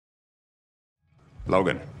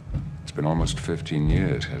Logan, it's been almost 15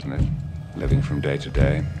 years, hasn't it? Living from day to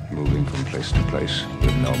day, moving from place to place,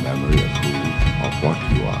 with no memory of who or what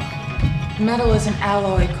you are. The metal is an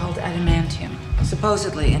alloy called adamantium,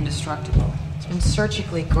 supposedly indestructible. It's been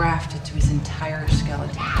surgically grafted to his entire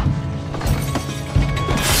skeleton.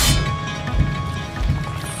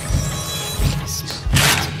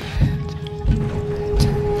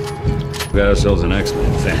 We got ourselves an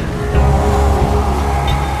X-Men fan.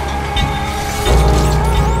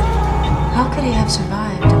 How could he have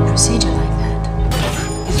survived a procedure like that?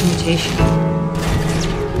 His mutation.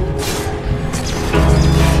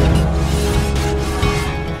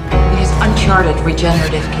 He has uncharted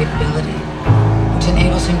regenerative capability, which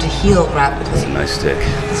enables him to heal rapidly. That's a nice stick.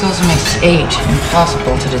 This also makes his age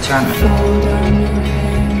impossible to determine.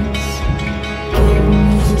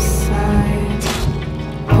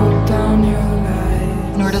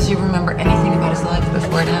 Nor does he remember anything about his life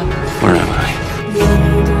before it happened. Where am I?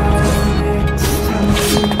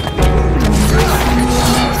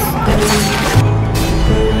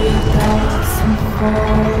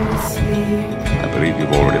 I believe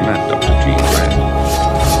you've already met Dr. Jean Grey.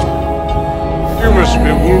 You must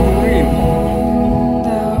be Wolverine.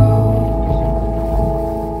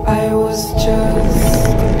 I was just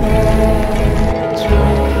a bad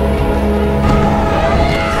dream.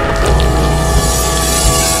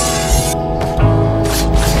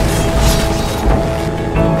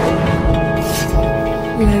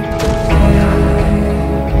 Let the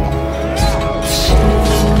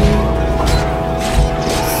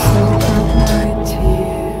soak up my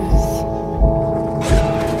tears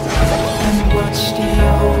and watch the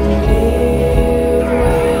only way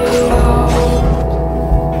out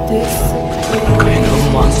disappear. What kind of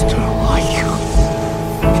monster are you?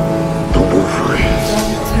 The Wolverine.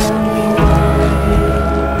 Don't tell me why.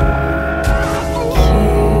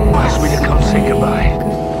 Ask me to come say goodbye.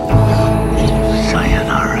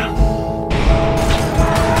 Sayonara.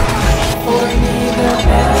 For neither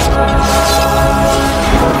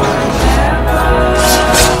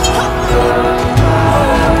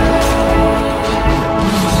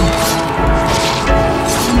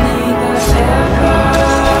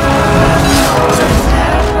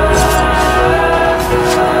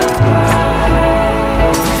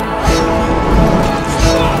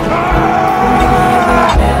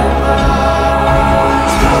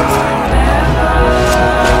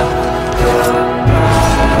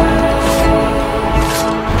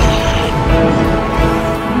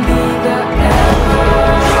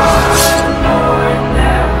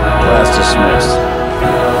Class dismissed.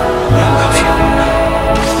 I love you.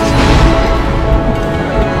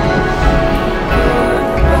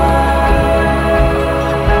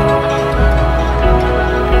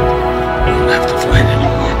 You don't have to fight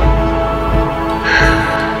anymore.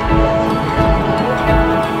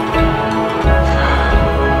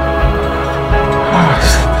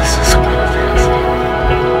 This is what I fancy.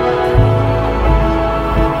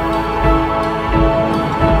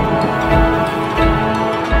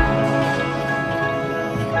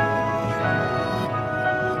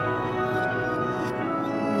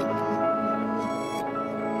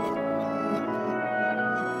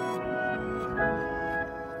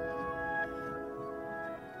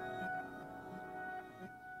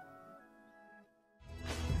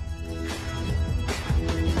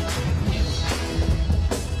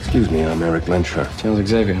 Excuse me, I'm Eric Lensher. Charles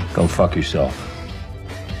Xavier. Go fuck yourself.